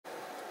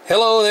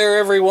Hello there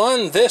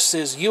everyone, this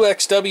is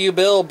UXW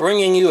Bill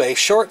bringing you a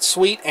short,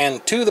 sweet,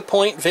 and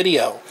to-the-point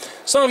video.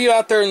 Some of you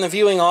out there in the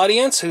viewing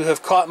audience who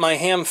have caught my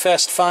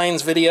Hamfest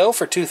Finds video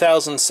for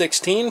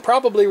 2016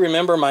 probably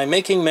remember my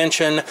making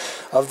mention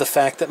of the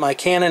fact that my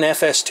Canon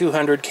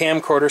FS200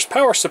 camcorder's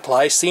power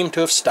supply seemed to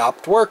have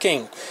stopped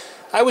working.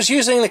 I was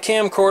using the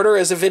camcorder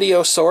as a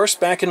video source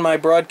back in my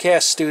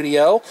broadcast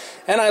studio,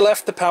 and I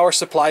left the power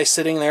supply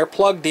sitting there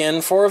plugged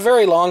in for a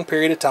very long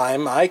period of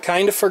time. I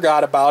kind of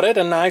forgot about it,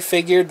 and I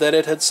figured that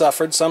it had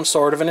suffered some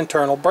sort of an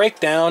internal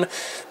breakdown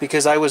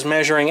because I was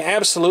measuring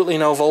absolutely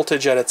no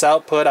voltage at its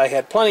output. I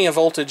had plenty of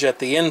voltage at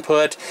the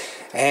input,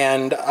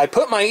 and I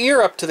put my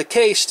ear up to the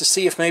case to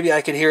see if maybe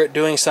I could hear it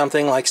doing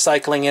something like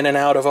cycling in and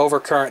out of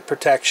overcurrent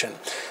protection.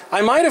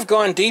 I might have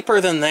gone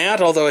deeper than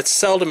that, although it's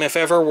seldom if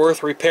ever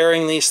worth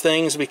repairing these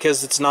things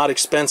because it's not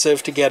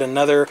expensive to get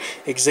another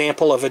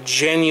example of a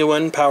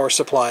genuine power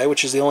supply,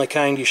 which is the only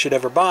kind you should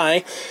ever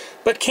buy.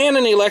 But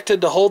Canon elected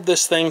to hold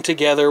this thing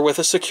together with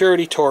a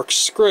security Torx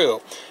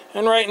screw.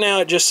 And right now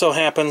it just so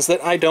happens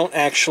that I don't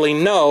actually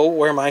know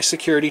where my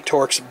security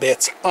Torx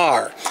bits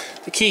are.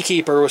 The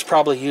keykeeper was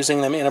probably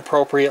using them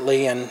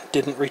inappropriately and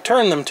didn't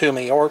return them to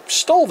me, or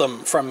stole them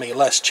from me,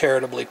 less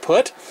charitably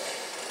put.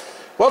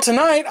 Well,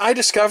 tonight I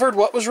discovered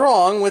what was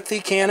wrong with the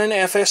Canon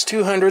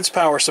FS200's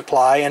power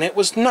supply, and it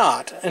was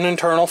not an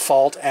internal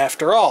fault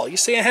after all. You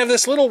see, I have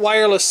this little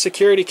wireless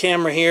security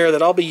camera here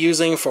that I'll be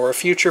using for a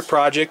future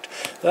project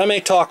that I may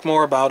talk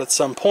more about at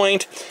some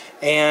point,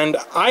 and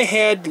I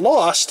had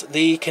lost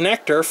the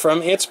connector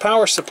from its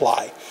power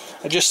supply.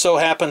 I just so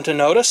happened to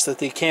notice that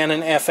the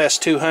Canon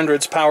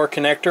FS200's power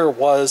connector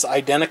was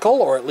identical,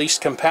 or at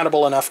least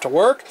compatible enough to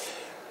work.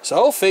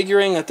 So,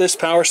 figuring that this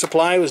power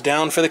supply was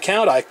down for the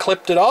count, I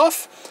clipped it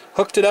off,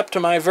 hooked it up to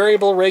my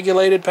variable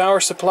regulated power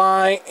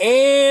supply,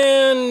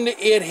 and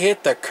it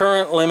hit the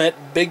current limit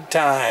big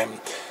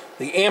time.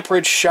 The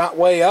amperage shot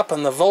way up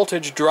and the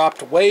voltage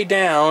dropped way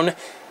down,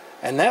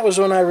 and that was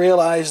when I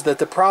realized that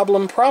the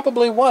problem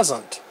probably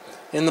wasn't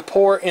in the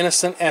poor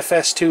innocent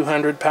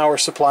FS200 power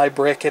supply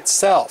brick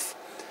itself.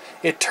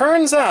 It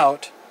turns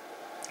out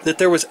that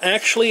there was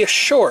actually a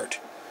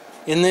short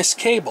in this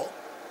cable.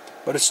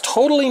 But it's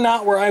totally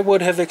not where I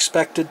would have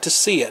expected to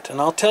see it, and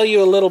I'll tell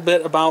you a little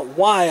bit about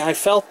why I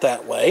felt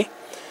that way.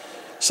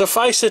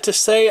 Suffice it to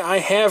say, I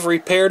have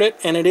repaired it,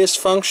 and it is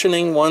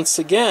functioning once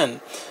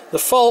again. The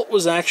fault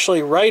was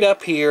actually right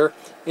up here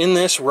in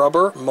this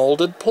rubber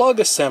molded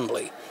plug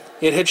assembly.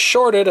 It had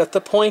shorted at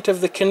the point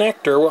of the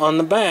connector on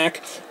the back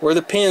where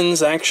the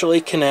pins actually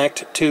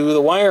connect to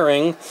the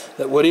wiring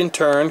that would in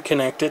turn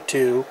connect it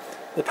to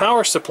the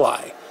power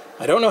supply.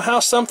 I don't know how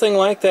something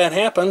like that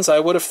happens. I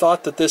would have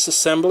thought that this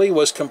assembly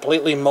was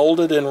completely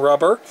molded in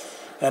rubber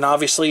and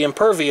obviously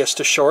impervious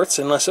to shorts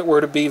unless it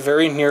were to be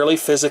very nearly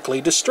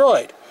physically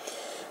destroyed.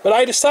 But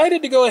I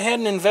decided to go ahead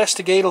and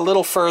investigate a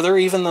little further,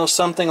 even though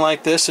something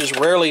like this is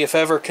rarely if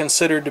ever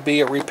considered to be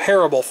a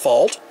repairable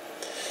fault.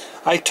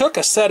 I took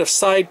a set of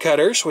side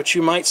cutters, which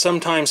you might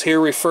sometimes hear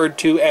referred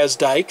to as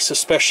dikes,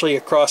 especially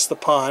across the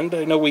pond.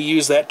 I know we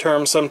use that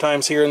term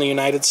sometimes here in the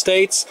United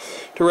States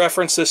to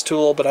reference this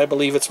tool, but I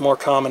believe it's more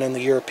common in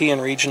the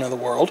European region of the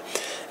world.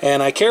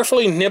 And I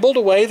carefully nibbled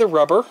away the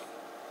rubber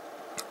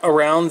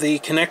around the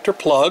connector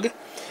plug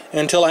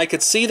until I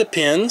could see the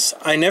pins.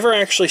 I never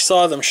actually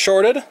saw them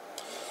shorted,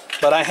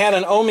 but I had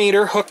an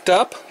ohmmeter hooked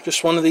up,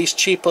 just one of these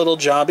cheap little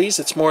jobbies.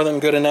 It's more than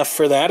good enough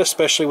for that,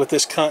 especially with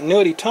this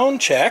continuity tone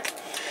check.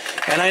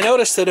 And I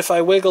noticed that if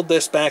I wiggled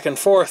this back and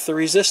forth, the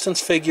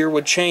resistance figure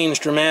would change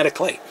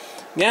dramatically.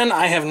 Again,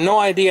 I have no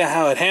idea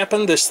how it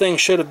happened. This thing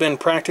should have been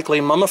practically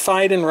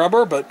mummified in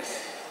rubber, but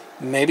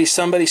maybe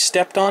somebody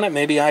stepped on it,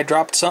 maybe I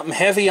dropped something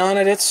heavy on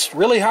it. It's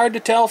really hard to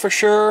tell for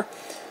sure.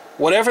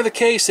 Whatever the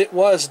case, it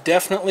was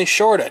definitely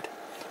shorted.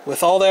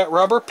 With all that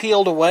rubber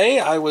peeled away,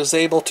 I was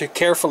able to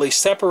carefully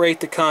separate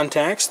the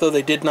contacts, though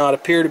they did not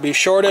appear to be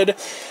shorted.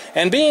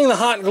 And being the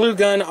hot glue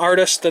gun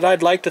artist that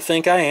I'd like to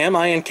think I am,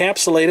 I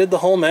encapsulated the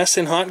whole mess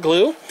in hot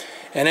glue.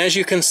 And as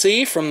you can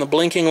see from the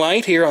blinking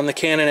light here on the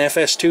Canon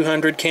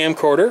FS200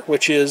 camcorder,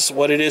 which is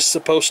what it is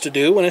supposed to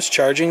do when it's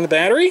charging the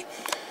battery,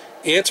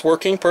 it's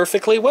working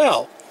perfectly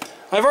well.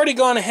 I've already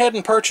gone ahead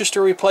and purchased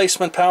a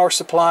replacement power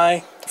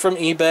supply from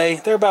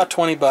eBay. They're about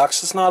 20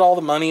 bucks. It's not all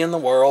the money in the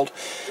world.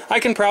 I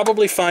can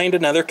probably find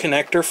another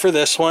connector for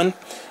this one.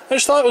 I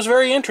just thought it was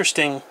very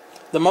interesting,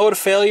 the mode of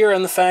failure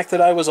and the fact that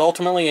I was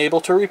ultimately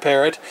able to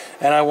repair it,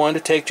 and I wanted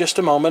to take just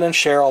a moment and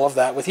share all of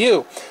that with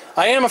you.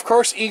 I am, of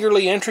course,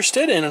 eagerly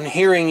interested in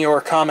hearing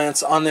your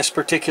comments on this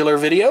particular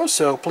video,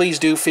 so please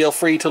do feel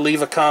free to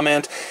leave a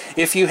comment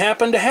if you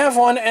happen to have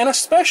one, and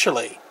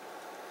especially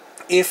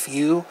if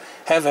you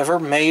have ever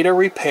made a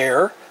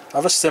repair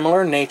of a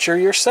similar nature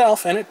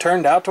yourself and it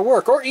turned out to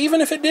work, or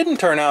even if it didn't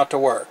turn out to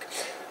work.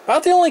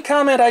 About the only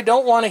comment I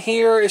don't want to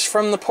hear is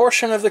from the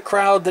portion of the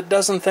crowd that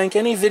doesn't think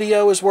any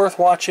video is worth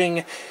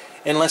watching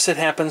unless it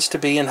happens to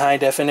be in high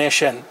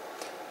definition.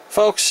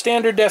 Folks,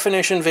 standard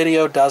definition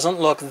video doesn't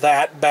look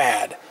that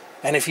bad.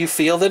 And if you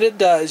feel that it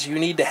does, you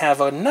need to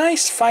have a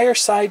nice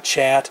fireside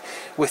chat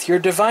with your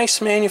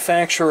device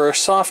manufacturer or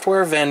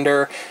software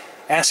vendor,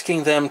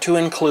 asking them to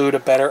include a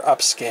better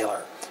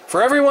upscaler.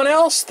 For everyone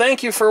else,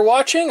 thank you for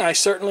watching. I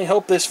certainly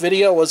hope this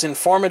video was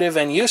informative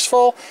and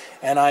useful,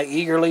 and I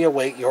eagerly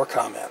await your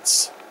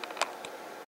comments.